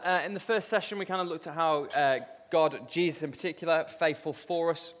In the first session, we kind of looked at how God, Jesus in particular, faithful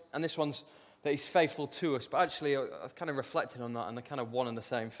for us, and this one's that he's faithful to us. But actually, I was kind of reflecting on that, and they're kind of one and the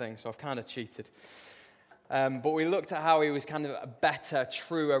same thing, so I've kind of cheated. But we looked at how he was kind of a better,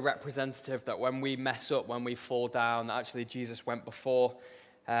 truer representative, that when we mess up, when we fall down, that actually Jesus went before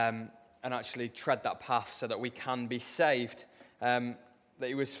and actually tread that path so that we can be saved. That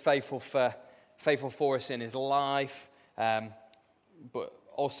he was faithful for us in his life, but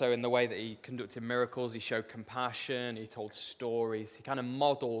also in the way that he conducted miracles. He showed compassion, he told stories, he kind of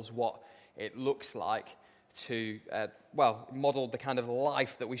models what it looks like to, modeled the kind of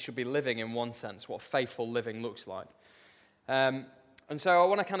life that we should be living in one sense, what faithful living looks like. And so I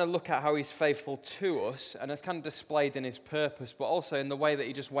want to kind of look at how he's faithful to us, and it's kind of displayed in his purpose, but also in the way that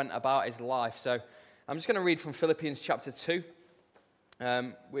he just went about his life. So I'm just going to read from Philippians chapter 2,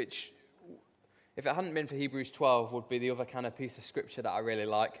 which, if it hadn't been for Hebrews 12, would be the other kind of piece of scripture that I really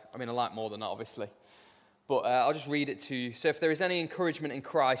like. I mean, I like more than that, obviously. But I'll just read it to you. So if there is any encouragement in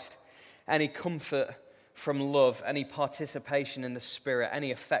Christ, any comfort from love, any participation in the Spirit,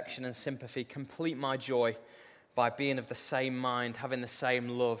 any affection and sympathy, complete my joy by being of the same mind, having the same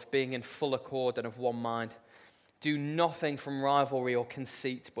love, being in full accord and of one mind. Do nothing from rivalry or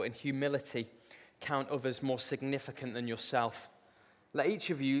conceit, but in humility count others more significant than yourself. Let each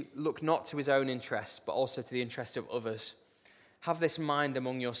of you look not to his own interest, but also to the interest of others. Have this mind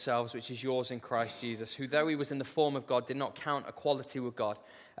among yourselves, which is yours in Christ Jesus, who, though he was in the form of God, did not count equality with God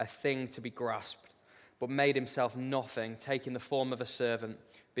a thing to be grasped, but made himself nothing, taking the form of a servant,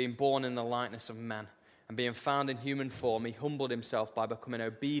 being born in the likeness of men, and being found in human form, he humbled himself by becoming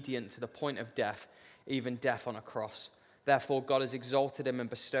obedient to the point of death, even death on a cross. Therefore God has exalted him and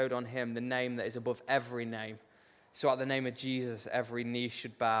bestowed on him the name that is above every name. So at the name of Jesus, every knee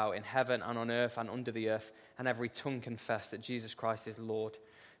should bow in heaven and on earth and under the earth, and every tongue confess that Jesus Christ is Lord,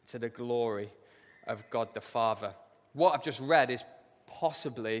 to the glory of God the Father. What I've just read is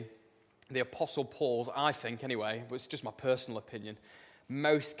possibly the Apostle Paul's, I think anyway, but it's just my personal opinion,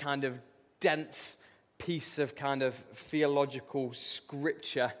 most kind of dense piece of kind of theological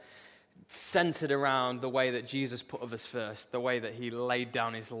scripture centered around the way that Jesus put others first, the way that he laid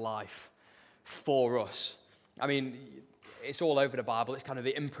down his life for us. I mean, it's all over the Bible. It's kind of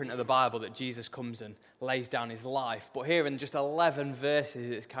the imprint of the Bible that Jesus comes and lays down his life. But here in just 11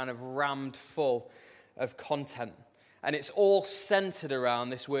 verses, it's kind of rammed full of content. And it's all centered around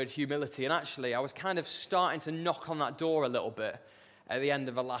this word humility. And actually, I was kind of starting to knock on that door a little bit at the end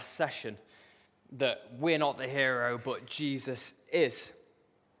of the last session, that we're not the hero, but Jesus is.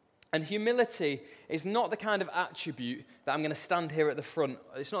 And humility is not the kind of attribute that I'm going to stand here at the front.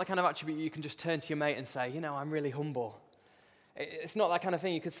 It's not the kind of attribute you can just turn to your mate and say, you know, I'm really humble. It's not that kind of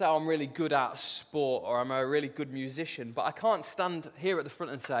thing you could say, oh, I'm really good at sport, or I'm a really good musician. But I can't stand here at the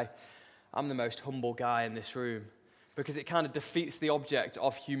front and say, I'm the most humble guy in this room, because it kind of defeats the object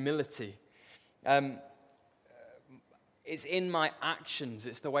of humility. It's in my actions.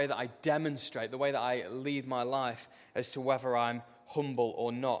 It's the way that I demonstrate, the way that I lead my life as to whether I'm humble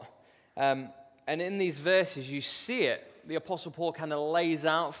or not. And in these verses, you see it. The Apostle Paul kind of lays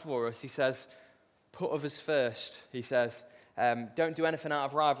out for us. He says, put others first. He says, don't do anything out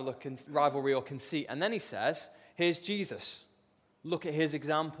of rivalry or conceit. And then he says, here's Jesus. Look at his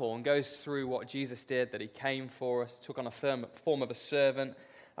example, and goes through what Jesus did, that he came for us, took on a form of a servant,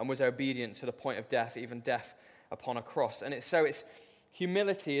 and was obedient to the point of death, even death upon a cross. And it's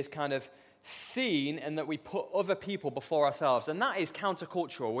humility is kind of seen in that we put other people before ourselves, and that is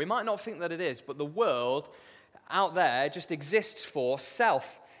countercultural. We might not think that it is, but the world out there just exists for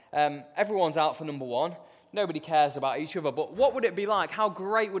self. Everyone's out for number one. Nobody cares about each other. But what would it be like? How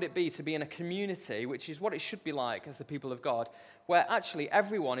great would it be to be in a community, which is what it should be like as the people of God, where actually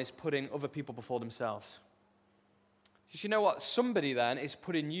everyone is putting other people before themselves? Because you know what? Somebody then is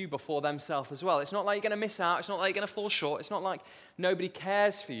putting you before themselves as well. It's not like you're going to miss out. It's not like you're going to fall short. It's not like nobody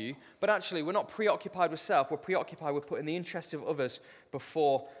cares for you. But actually, we're not preoccupied with self. We're preoccupied with putting the interests of others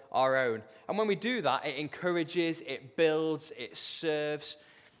before our own. And when we do that, it encourages, it builds, it serves.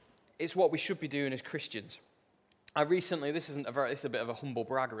 It's what we should be doing as Christians. This is a bit of a humble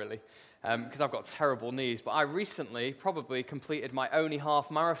brag, really, because I've got terrible knees. But I recently probably completed my only half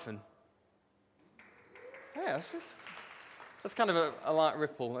marathon. Yeah, that's kind of a light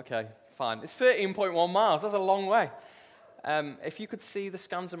ripple. Okay, fine. It's 13.1 miles. That's a long way. If you could see the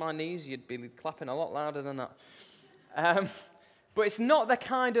scans of my knees, you'd be clapping a lot louder than that. But it's not the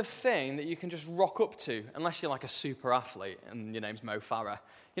kind of thing that you can just rock up to unless you're like a super athlete and your name's Mo Farah.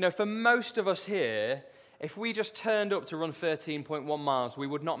 You know, for most of us here, if we just turned up to run 13.1 miles, we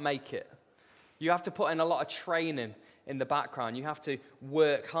would not make it. You have to put in a lot of training in the background. You have to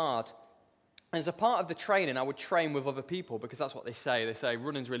work hard. And as a part of the training, I would train with other people because that's what they say. They say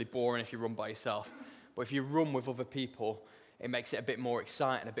running's really boring if you run by yourself. But if you run with other people, it makes it a bit more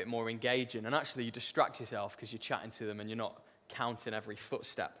exciting, a bit more engaging. And actually, you distract yourself because you're chatting to them and you're not counting every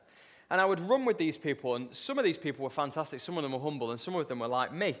footstep. And I would run with these people, and some of these people were fantastic. Some of them were humble, and some of them were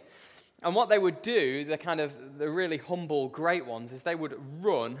like me. And what they would do, the really humble, great ones, is they would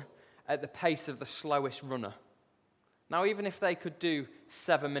run at the pace of the slowest runner. Now, even if they could do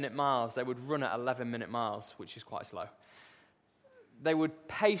 7-minute miles, they would run at 11-minute miles, which is quite slow. They would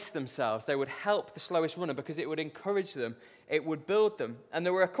pace themselves. They would help the slowest runner because it would encourage them. It would build them. And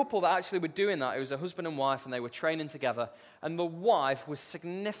there were a couple that actually were doing that. It was a husband and wife, and they were training together. And the wife was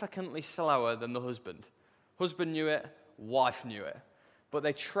significantly slower than the husband. Husband knew it, wife knew it. But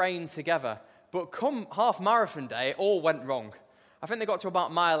they trained together. But come half marathon day, it all went wrong. I think they got to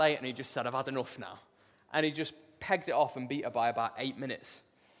about mile 8, and he just said, I've had enough now. And he just pegged it off and beat her by about 8 minutes.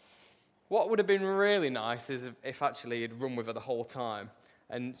 What would have been really nice is if actually he'd run with her the whole time.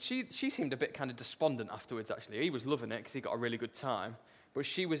 And she seemed a bit kind of despondent afterwards, actually. He was loving it because he got a really good time. But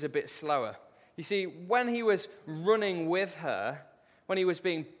she was a bit slower. You see, when he was running with her, when he was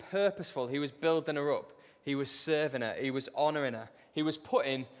being purposeful, he was building her up. He was serving her. He was honoring her. He was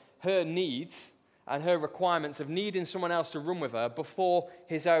putting her needs and her requirements of needing someone else to run with her before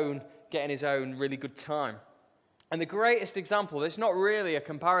getting his own really good time. And the greatest example, it's not really a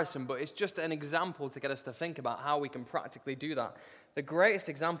comparison, but it's just an example to get us to think about how we can practically do that. The greatest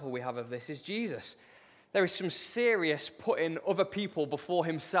example we have of this is Jesus. There is some serious putting other people before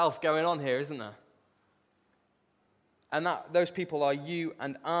himself going on here, isn't there? And those people are you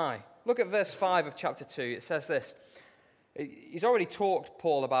and I. Look at verse 5 of chapter 2. It says this. He's already talked,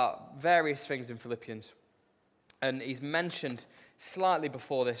 Paul, about various things in Philippians. And he's mentioned slightly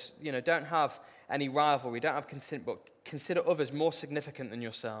before this, don't have any rivalry, don't have consent, but consider others more significant than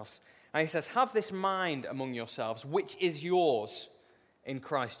yourselves. And he says, have this mind among yourselves, which is yours in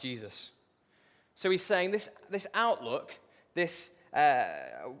Christ Jesus. So he's saying this outlook,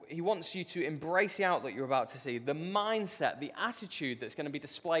 he wants you to embrace the outlook you're about to see, the mindset, the attitude that's going to be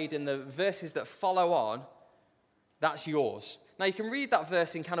displayed in the verses that follow on, that's yours. Now, you can read that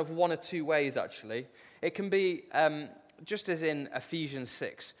verse in kind of one or two ways, actually. It can be, just as in Ephesians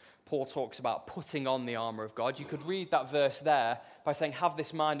 6, Paul talks about putting on the armor of God. You could read that verse there by saying, have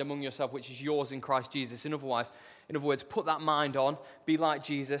this mind among yourself, which is yours in Christ Jesus. In other words, put that mind on, be like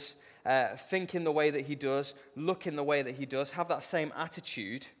Jesus, think in the way that he does, look in the way that he does, have that same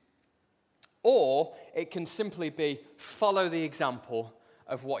attitude. Or it can simply be follow the example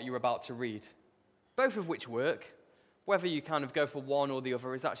of what you're about to read. Both of which work. Whether you kind of go for one or the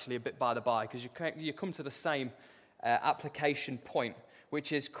other is actually a bit by the by, because you come to the same application point,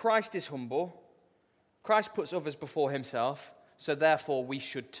 which is Christ is humble, Christ puts others before himself, so therefore we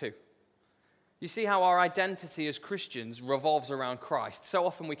should too. You see how our identity as Christians revolves around Christ. So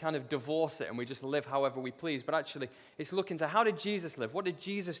often we kind of divorce it and we just live however we please, but actually it's looking to how did Jesus live? What did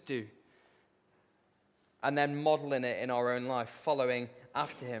Jesus do? And then modeling it in our own life, following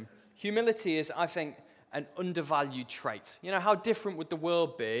after him. Humility is, I think, an undervalued trait. How different would the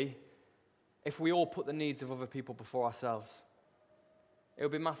world be if we all put the needs of other people before ourselves? It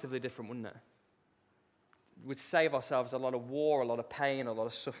would be massively different, wouldn't it? It would save ourselves a lot of war, a lot of pain, a lot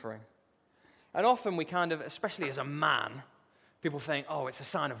of suffering. And often we kind of, especially as a man, people think, it's a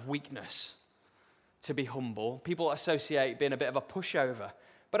sign of weakness to be humble. People associate being a bit of a pushover.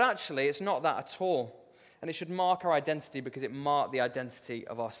 But actually, it's not that at all. And it should mark our identity because it marked the identity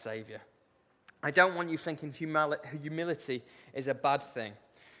of our Savior. I don't want you thinking humility is a bad thing.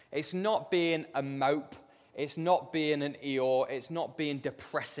 It's not being a mope. It's not being an Eeyore. It's not being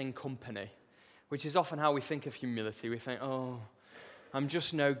depressing company, which is often how we think of humility. We think, I'm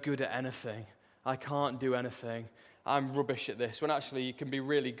just no good at anything. I can't do anything. I'm rubbish at this. When actually you can be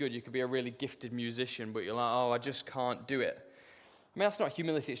really good. You could be a really gifted musician, but you're like, I just can't do it. I mean, that's not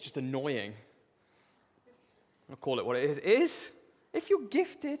humility. It's just annoying. I'll call it what it is. It is. If you're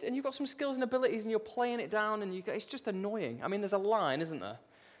gifted and you've got some skills and abilities and you're playing it down, it's just annoying. I mean, there's a line, isn't there?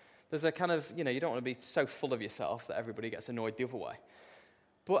 There's a kind of, you don't want to be so full of yourself that everybody gets annoyed the other way.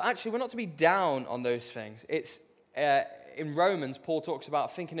 But actually, we're not to be down on those things. It's in Romans, Paul talks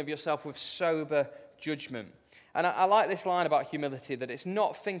about thinking of yourself with sober judgment. And I like this line about humility, that it's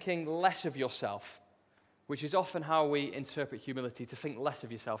not thinking less of yourself, which is often how we interpret humility, to think less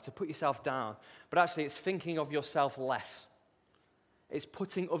of yourself, to put yourself down. But actually, it's thinking of yourself less. It's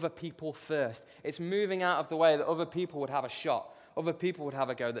putting other people first. It's moving out of the way that other people would have a shot, other people would have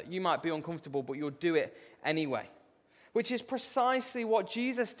a go, that you might be uncomfortable, but you'll do it anyway. which is precisely what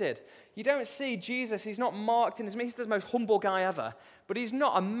Jesus did. You don't see Jesus, he's not marked in his, he's the most humble guy ever, but he's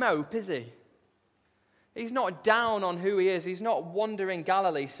not a mope, is he? He's not down on who he is. He's not wandering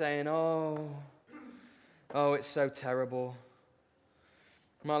Galilee saying, oh, it's so terrible.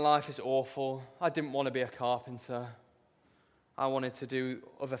 My life is awful. I didn't want to be a carpenter. I wanted to do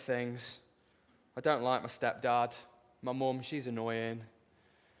other things. I don't like my stepdad. My mum, she's annoying.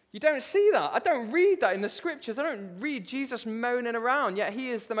 You don't see that. I don't read that in the scriptures. I don't read Jesus moaning around, yet he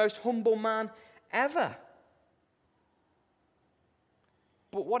is the most humble man ever.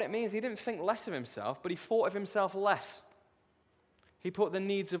 But what it means, he didn't think less of himself, but he thought of himself less. He put the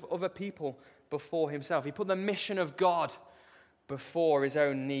needs of other people before himself. He put the mission of God before his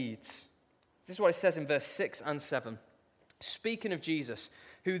own needs. This is what it says in verse 6 and 7. Speaking of Jesus,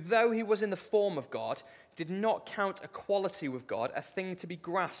 who though he was in the form of God, did not count equality with God a thing to be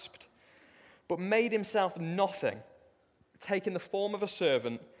grasped, but made himself nothing, taking the form of a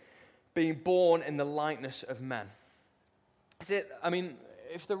servant, being born in the likeness of men.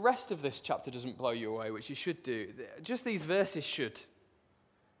 If the rest of this chapter doesn't blow you away, which you should do, just these verses should.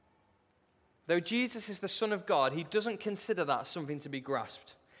 Though Jesus is the Son of God, he doesn't consider that something to be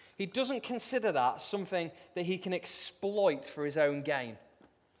grasped. He doesn't consider that something that he can exploit for his own gain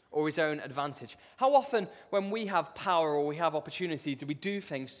or his own advantage. How often when we have power or we have opportunity do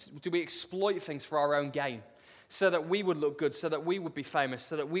we exploit things for our own gain so that we would look good, so that we would be famous,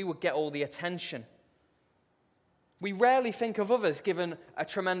 so that we would get all the attention? We rarely think of others given a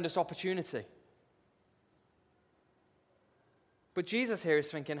tremendous opportunity. But Jesus here is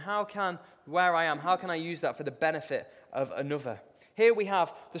thinking, how can I use that for the benefit of another? Here we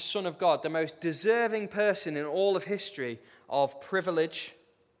have the Son of God, the most deserving person in all of history of privilege.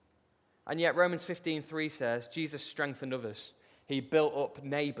 And yet Romans 15:3 says, Jesus strengthened others. He built up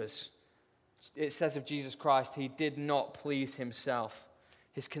neighbors. It says of Jesus Christ, he did not please himself.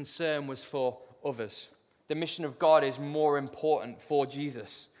 His concern was for others. The mission of God is more important for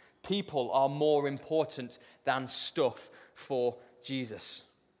Jesus. People are more important than stuff for Jesus.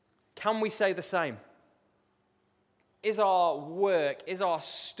 Can we say the same? Is our work, is our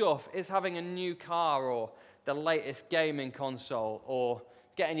stuff, is having a new car or the latest gaming console or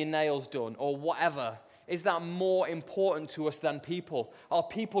getting your nails done or whatever, is that more important to us than people? Are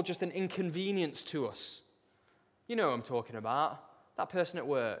people just an inconvenience to us? You know what I'm talking about. That person at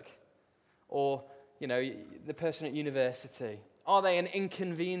work or the person at university. Are they an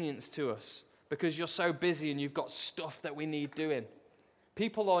inconvenience to us because you're so busy and you've got stuff that we need doing?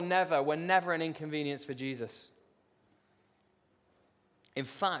 We're never an inconvenience for Jesus. In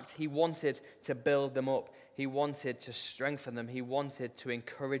fact, he wanted to build them up. He wanted to strengthen them. He wanted to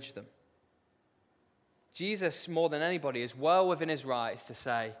encourage them. Jesus, more than anybody, is well within his rights to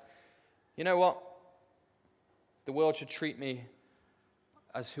say, you know what? The world should treat me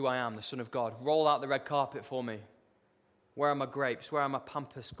as who I am, the Son of God. Roll out the red carpet for me. Where are my grapes? Where are my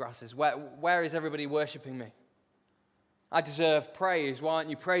pampas grasses? Where is everybody worshipping me? I deserve praise. Why aren't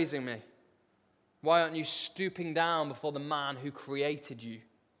you praising me? Why aren't you stooping down before the man who created you?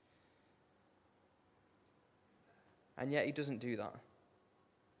 And yet he doesn't do that.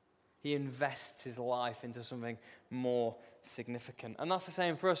 He invests his life into something more significant. And that's the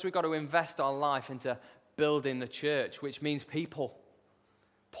same for us. We've got to invest our life into building the church, which means people.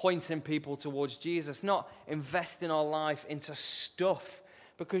 Pointing people towards Jesus, not investing our life into stuff,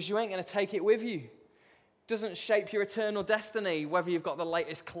 because you ain't going to take it with you. It doesn't shape your eternal destiny, whether you've got the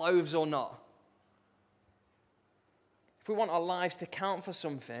latest clothes or not. If we want our lives to count for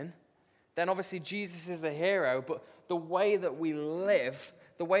something, then obviously Jesus is the hero, but the way that we live,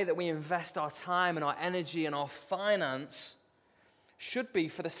 the way that we invest our time and our energy and our finance should be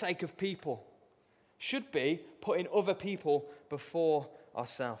for the sake of people, should be putting other people before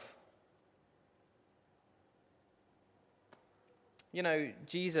ourselves.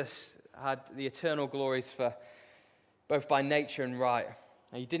 Jesus had the eternal glories for both by nature and right.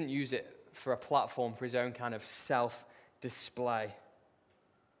 And he didn't use it for a platform for his own kind of self-display.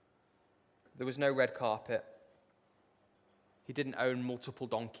 There was no red carpet. He didn't own multiple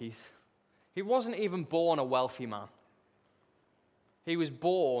donkeys. He wasn't even born a wealthy man. He was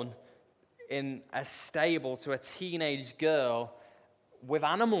born in a stable to a teenage girl with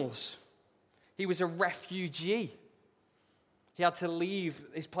animals. He was a refugee. He had to leave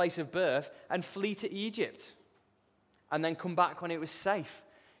his place of birth and flee to Egypt and then come back when it was safe.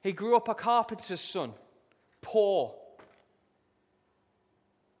 He grew up a carpenter's son, poor,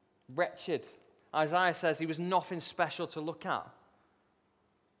 wretched. Isaiah says he was nothing special to look at.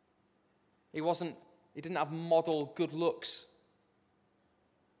 He didn't have model good looks.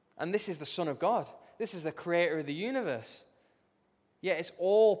 And this is the Son of God. This is the creator of the universe. Yet it's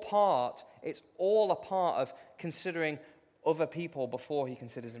all a part of considering other people before he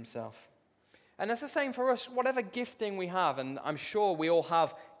considers himself. And that's the same for us. Whatever gifting we have, and I'm sure we all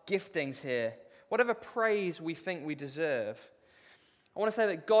have giftings here, whatever praise we think we deserve, I want to say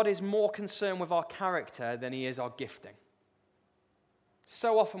that God is more concerned with our character than he is our gifting.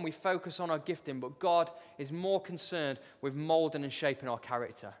 So often we focus on our gifting, but God is more concerned with molding and shaping our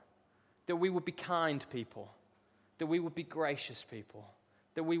character. That we would be kind people, that we would be gracious people,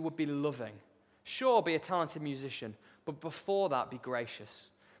 that we would be loving. Sure, be a talented musician, but before that, be gracious.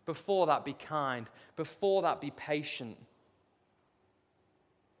 Before that, be kind. Before that, be patient.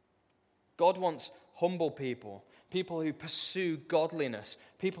 God wants humble people, people who pursue godliness,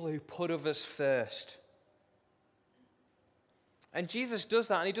 people who put others first. And Jesus does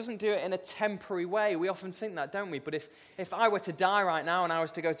that, and he doesn't do it in a temporary way. We often think that, don't we? But if I were to die right now and I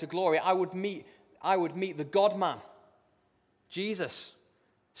was to go to glory, I would meet the God-man, Jesus,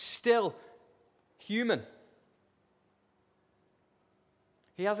 still human.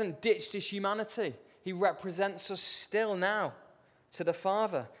 He hasn't ditched his humanity. He represents us still now to the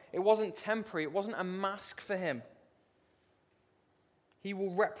Father. It wasn't temporary. It wasn't a mask for him. He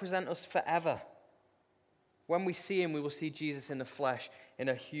will represent us forever. When we see him, we will see Jesus in the flesh, in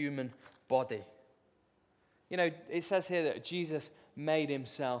a human body. You know, it says here that Jesus made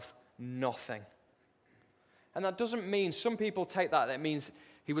himself nothing. And that doesn't mean, some people take that means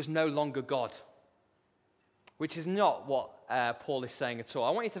he was no longer God, which is not what Paul is saying at all.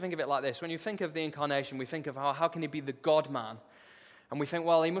 I want you to think of it like this. When you think of the incarnation, we think of how can he be the God-man? And we think,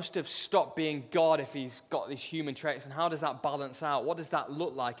 well, he must have stopped being God if he's got these human traits. And how does that balance out? What does that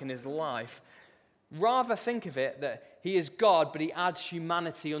look like in his life? Rather think of it that he is God, but he adds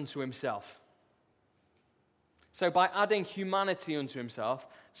humanity unto himself. So by adding humanity unto himself,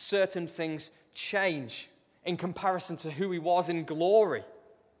 certain things change in comparison to who he was in glory.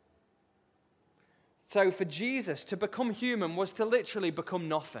 So for Jesus, to become human was to literally become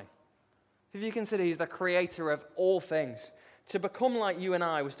nothing. If you consider he's the creator of all things, to become like you and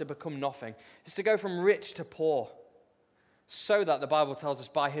I was to become nothing. It's to go from rich to poor, so that the Bible tells us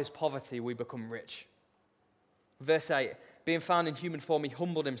by his poverty we become rich. Verse 8, being found in human form, he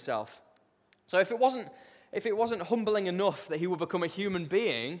humbled himself. So if it wasn't humbling enough that he would become a human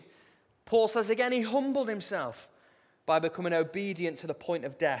being, Paul says again, he humbled himself by becoming obedient to the point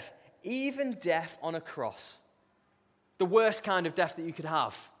of death, even death on a cross. The worst kind of death that you could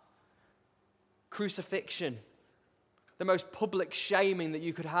have. Crucifixion. The most public shaming that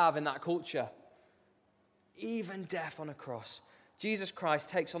you could have in that culture. Even death on a cross. Jesus Christ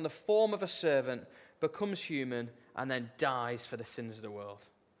takes on the form of a servant, becomes human, and then dies for the sins of the world.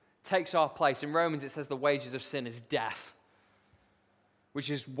 Takes our place. In Romans it says the wages of sin is death, which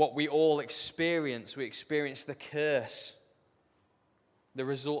is what we all experience. We experience the curse, the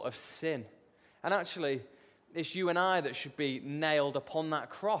result of sin. And actually, it's you and I that should be nailed upon that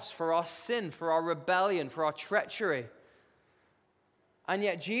cross for our sin, for our rebellion, for our treachery. And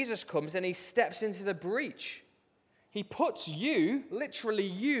yet Jesus comes and he steps into the breach. He puts you, literally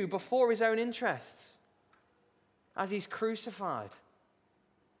you, before his own interests as he's crucified.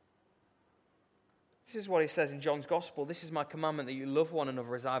 This is what it says in John's Gospel. This is my commandment, that you love one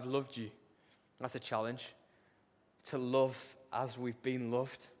another as I've loved you. That's a challenge. To love as we've been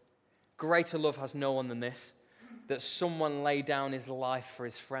loved. Greater love has no one than this, that someone lay down his life for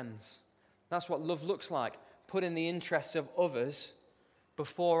his friends. That's what love looks like. Putting the interests of others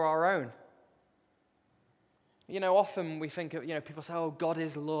before our own. You know, often we think of, people say, oh, God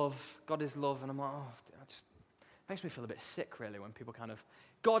is love. God is love. And I'm like, it makes me feel a bit sick, really, when people kind of,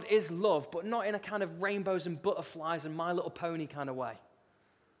 God is love, but not in a kind of rainbows and butterflies and My Little Pony kind of way.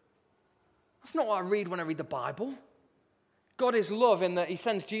 That's not what I read when I read the Bible. God is love in that he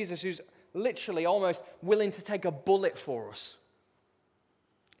sends Jesus, who's literally almost willing to take a bullet for us,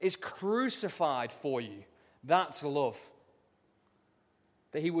 is crucified for you. That's love.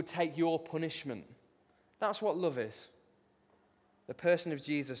 That he would take your punishment. That's what love is. The person of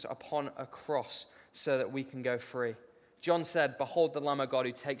Jesus upon a cross so that we can go free. John said, behold the Lamb of God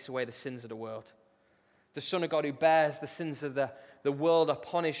who takes away the sins of the world. The Son of God who bears the sins of the world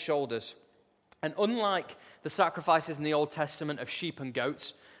upon his shoulders. And unlike the sacrifices in the Old Testament of sheep and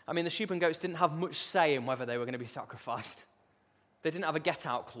goats, the sheep and goats didn't have much say in whether they were going to be sacrificed. They didn't have a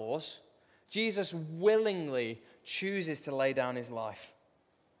get-out clause. Jesus willingly chooses to lay down his life.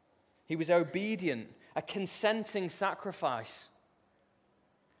 He was obedient, a consenting sacrifice.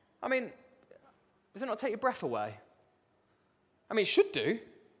 Does it not take your breath away? It should do.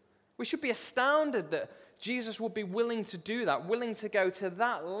 We should be astounded that Jesus would be willing to do that, willing to go to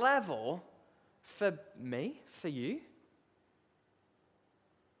that level For me? For you?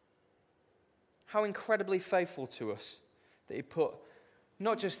 How incredibly faithful to us that he put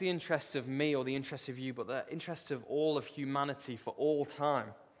not just the interests of me or the interests of you, but the interests of all of humanity for all time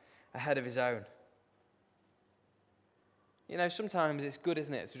ahead of his own. You know, sometimes it's good,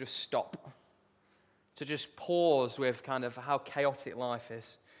 isn't it, to just stop, to just pause with kind of how chaotic life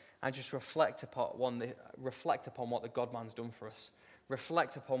is and just reflect upon what the God-man's done for us.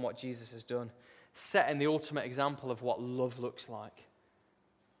 Reflect upon what Jesus has done. Setting the ultimate example of what love looks like.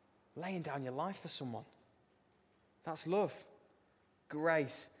 Laying down your life for someone. That's love.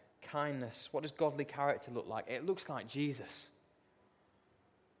 Grace, kindness. What does godly character look like? It looks like Jesus.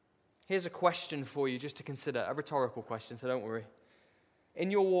 Here's a question for you just to consider, a rhetorical question, so don't worry.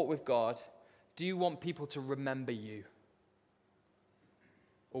 In your walk with God, do you want people to remember you?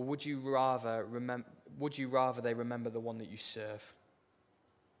 Or would you rather they remember the one that you serve?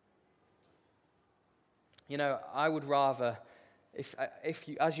 You know, I would rather, if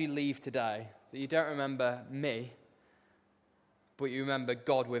you, as you leave today, that you don't remember me, but you remember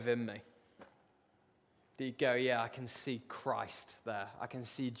God within me. That you go, yeah, I can see Christ there. I can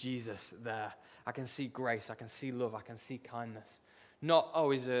see Jesus there. I can see grace. I can see love. I can see kindness. Not,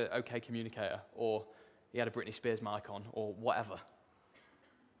 oh, he's an okay communicator, or he had a Britney Spears mic on, or whatever.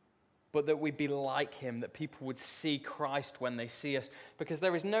 But that we'd be like him, that people would see Christ when they see us, because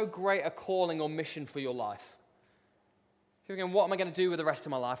there is no greater calling or mission for your life. You're thinking, what am I going to do with the rest of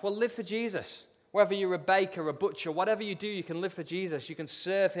my life? Well, live for Jesus. Whether you're a baker, a butcher, whatever you do, you can live for Jesus. You can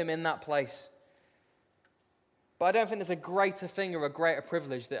serve him in that place. But I don't think there's a greater thing or a greater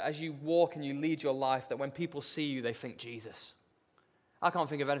privilege that as you walk and you lead your life, that when people see you, they think Jesus. I can't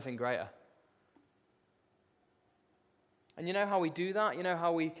think of anything greater. And you know how we do that? You know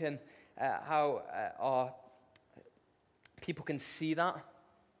how we can, our people can see that?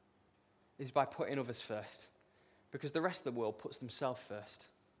 Is by putting others first. Because the rest of the world puts themselves first.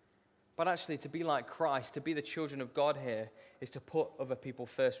 But actually, to be like Christ, to be the children of God here, is to put other people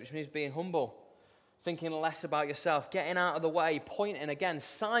first, which means being humble, thinking less about yourself, getting out of the way, pointing again,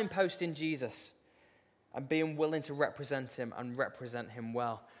 signposting Jesus, and being willing to represent him and represent him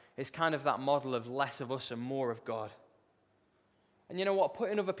well. It's kind of that model of less of us and more of God. And you know what?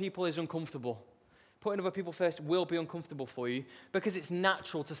 Putting other people is uncomfortable. Putting other people first will be uncomfortable for you because it's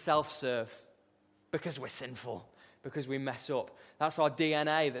natural to self-serve, because we're sinful, because we mess up. That's our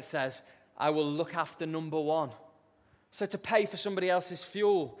DNA that says, I will look after number one. So to pay for somebody else's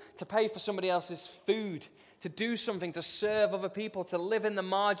fuel, to pay for somebody else's food, to do something, to serve other people, to live in the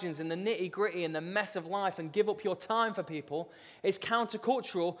margins, in the nitty-gritty, in the mess of life and give up your time for people is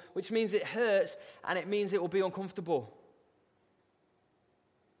countercultural, which means it hurts and it means it will be uncomfortable.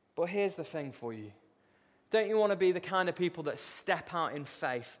 But here's the thing for you. Don't you want to be the kind of people that step out in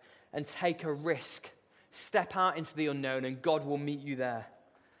faith and take a risk? Step out into the unknown and God will meet you there.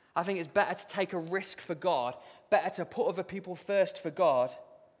 I think it's better to take a risk for God, better to put other people first for God,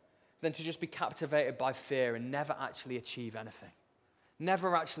 than to just be captivated by fear and never actually achieve anything.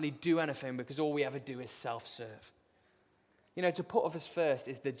 Never actually do anything because all we ever do is self-serve. You know, to put others first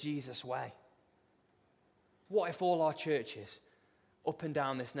is the Jesus way. What if all our churches up and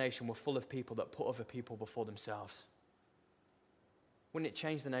down this nation were full of people that put other people before themselves? Wouldn't it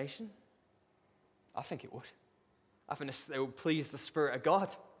change the nation? I think it would. I think it would please the Spirit of God.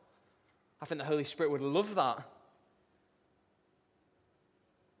 I think the Holy Spirit would love that.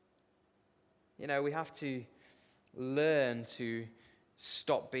 You know, we have to learn to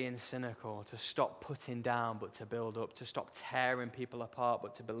stop being cynical, to stop putting down but to build up, to stop tearing people apart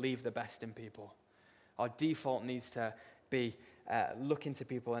but to believe the best in people. Our default needs to be looking to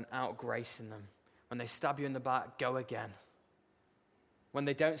people and out-gracing them. When they stab you in the back, go again. When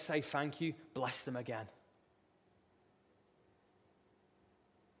they don't say thank you, bless them again.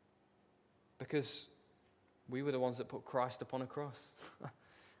 Because we were the ones that put Christ upon a cross.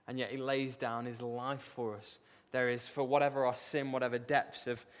 And yet he lays down his life for us. There is, for whatever our sin, whatever depths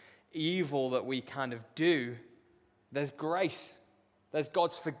of evil that we kind of do, there's grace. There's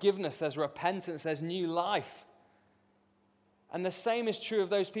God's forgiveness. There's repentance. There's new life. And the same is true of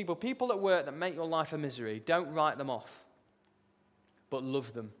those people. People at work that make your life a misery, don't write them off. But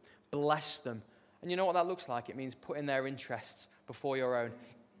love them. Bless them. And you know what that looks like? It means putting their interests before your own.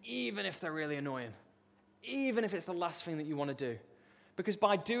 Even if they're really annoying. Even if it's the last thing that you want to do. Because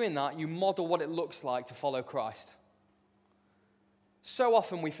by doing that, you model what it looks like to follow Christ. So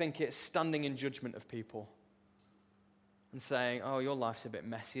often we think it's standing in judgment of people. And saying, oh, your life's a bit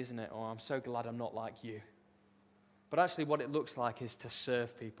messy, isn't it? Or I'm so glad I'm not like you. But actually what it looks like is to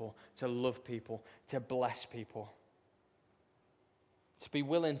serve people, to love people, to bless people. To be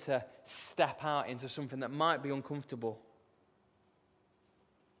willing to step out into something that might be uncomfortable.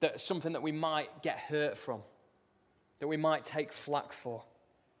 That's something that we might get hurt from. That we might take flack for.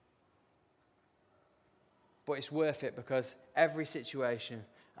 But it's worth it because every situation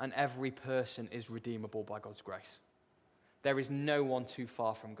and every person is redeemable by God's grace. There is no one too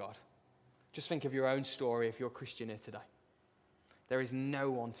far from God. Just think of your own story if you're a Christian here today. There is no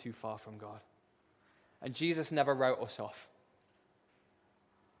one too far from God. And Jesus never wrote us off.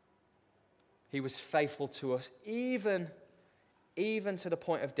 He was faithful to us, even to the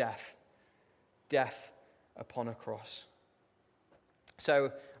point of death. Death upon a cross.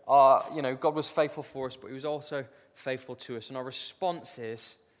 So, God was faithful for us, but he was also faithful to us. And our response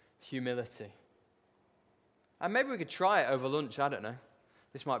is humility. And maybe we could try it over lunch, I don't know.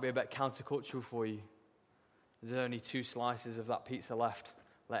 This might be a bit countercultural for you. There's only 2 slices of that pizza left,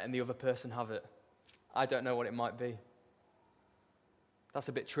 letting the other person have it. I don't know what it might be. That's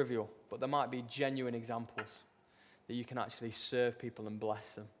a bit trivial, but there might be genuine examples that you can actually serve people and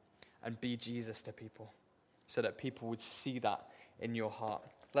bless them and be Jesus to people so that people would see that in your heart.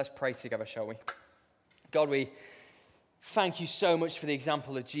 Let's pray together, shall we? God, we thank you so much for the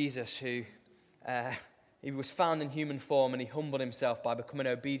example of Jesus who he was found in human form and he humbled himself by becoming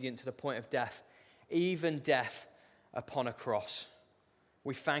obedient to the point of death, even death upon a cross.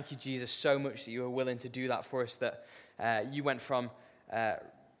 We thank you, Jesus, so much that you were willing to do that for us, that you went from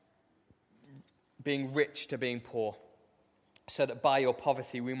being rich to being poor, so that by your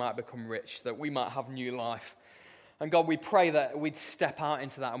poverty we might become rich, that we might have new life. And God, we pray that we'd step out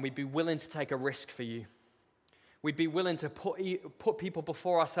into that and we'd be willing to take a risk for you. We'd be willing to put people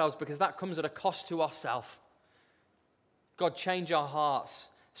before ourselves because that comes at a cost to ourselves. God, change our hearts.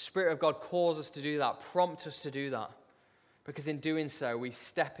 Spirit of God, cause us to do that. Prompt us to do that. Because in doing so, we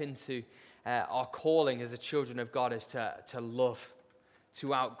step into our calling as a children of God is to love,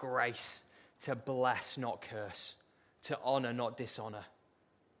 to outgrace, to bless, not curse, to honor, not dishonor,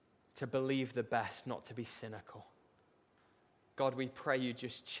 to believe the best, not to be cynical. God, we pray you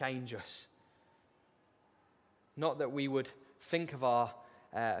just change us. Not that we would think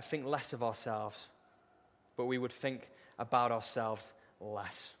less of ourselves, but we would think about ourselves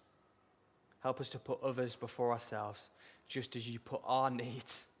less. Help us to put others before ourselves, just as you put our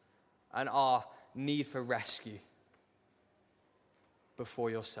needs and our need for rescue before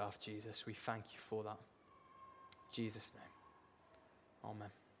yourself, Jesus. We thank you for that. In Jesus' name. Amen.